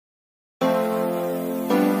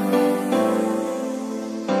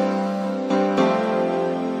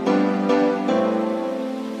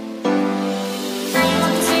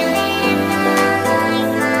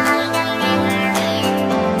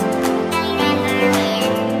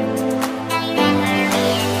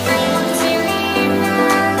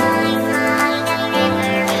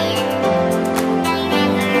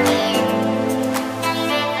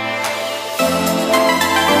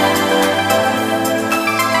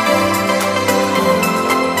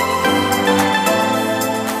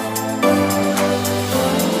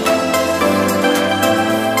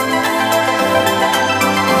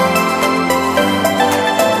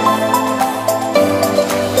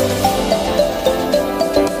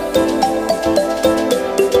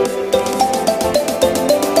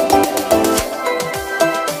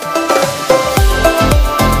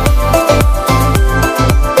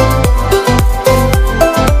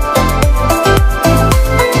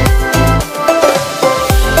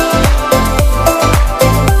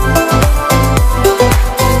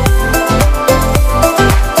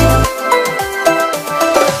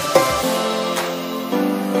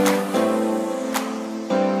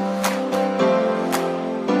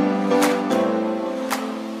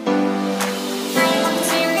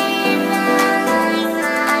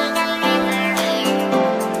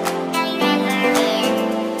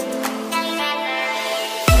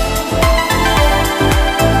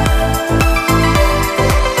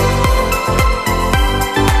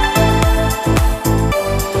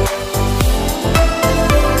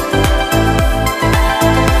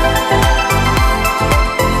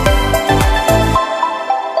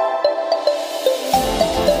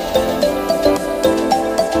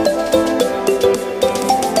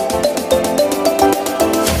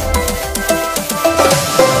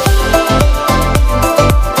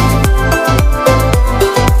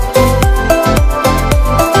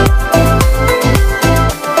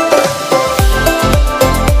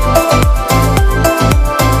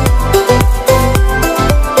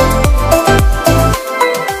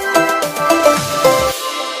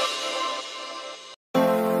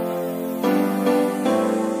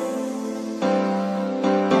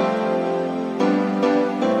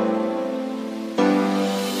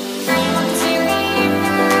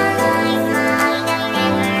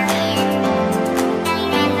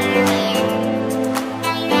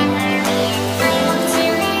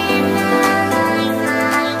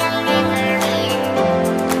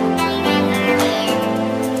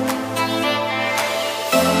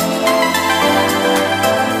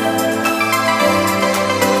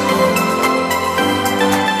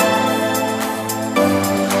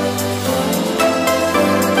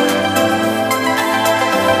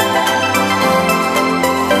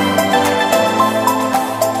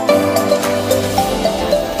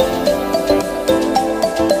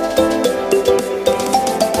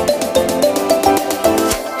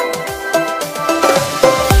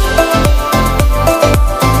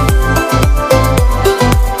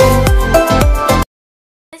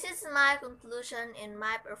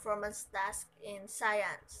performance task in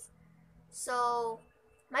science. So,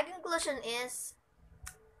 my conclusion is,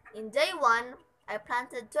 in day 1, I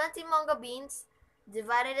planted 20 mango beans,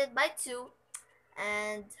 divided it by 2,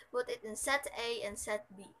 and put it in set A and set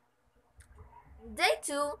B. Day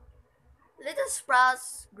 2, little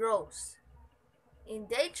sprouts grows. In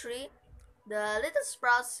day 3, the little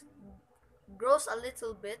sprouts grows a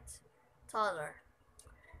little bit taller.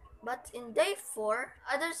 But in day 4,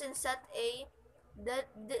 others in set A that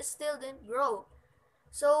they still didn't grow.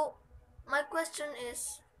 So my question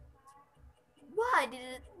is, why did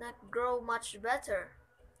it not grow much better?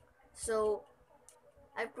 So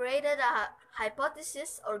I created a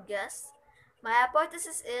hypothesis or guess. My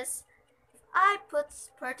hypothesis is, if I put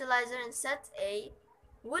fertilizer in set A,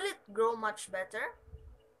 will it grow much better?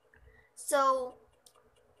 So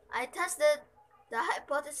I tested the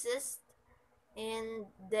hypothesis in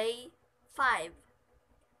day 5.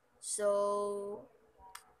 So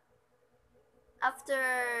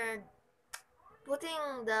after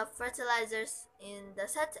putting the fertilizers in the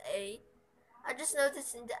set A, I just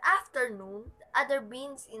noticed in the afternoon, the other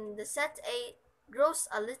beans in the set A grows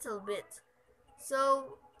a little bit.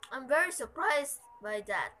 So I'm very surprised by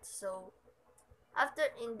that. So after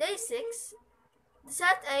in day 6, the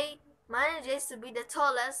set A manages to be the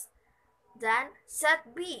tallest than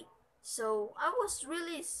set B. So I was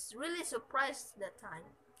really surprised that time.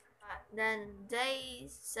 Then day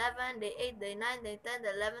 7, day 8, day 9, day 10, day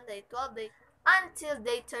 11, day 12, until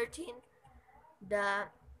day 13,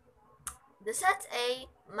 the set A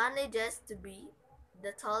manages to be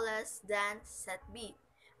the tallest than set B.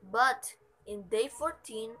 But in day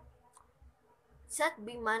 14, set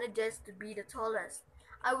B manages to be the tallest.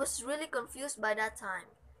 I was really confused by that time.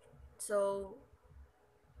 So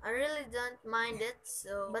I really don't mind it.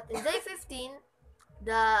 But in day 15,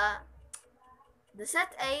 the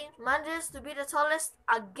set A manages to be the tallest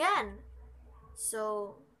again.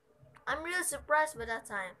 So I'm really surprised by that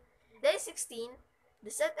time. Day 16, the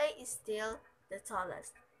set A is still the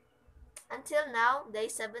tallest. Until now, day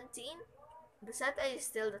 17, the set A is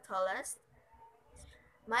still the tallest.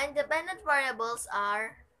 My independent variables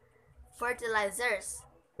are fertilizers.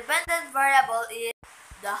 Dependent variable is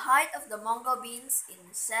the height of the Monggo beans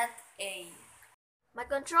in set A. My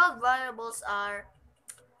controlled variables are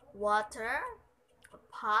water,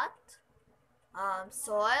 pot,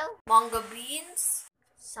 soil, Monggo beans,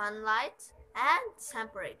 sunlight, and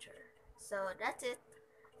temperature. So that's it.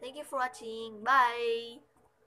 Thank you for watching. Bye!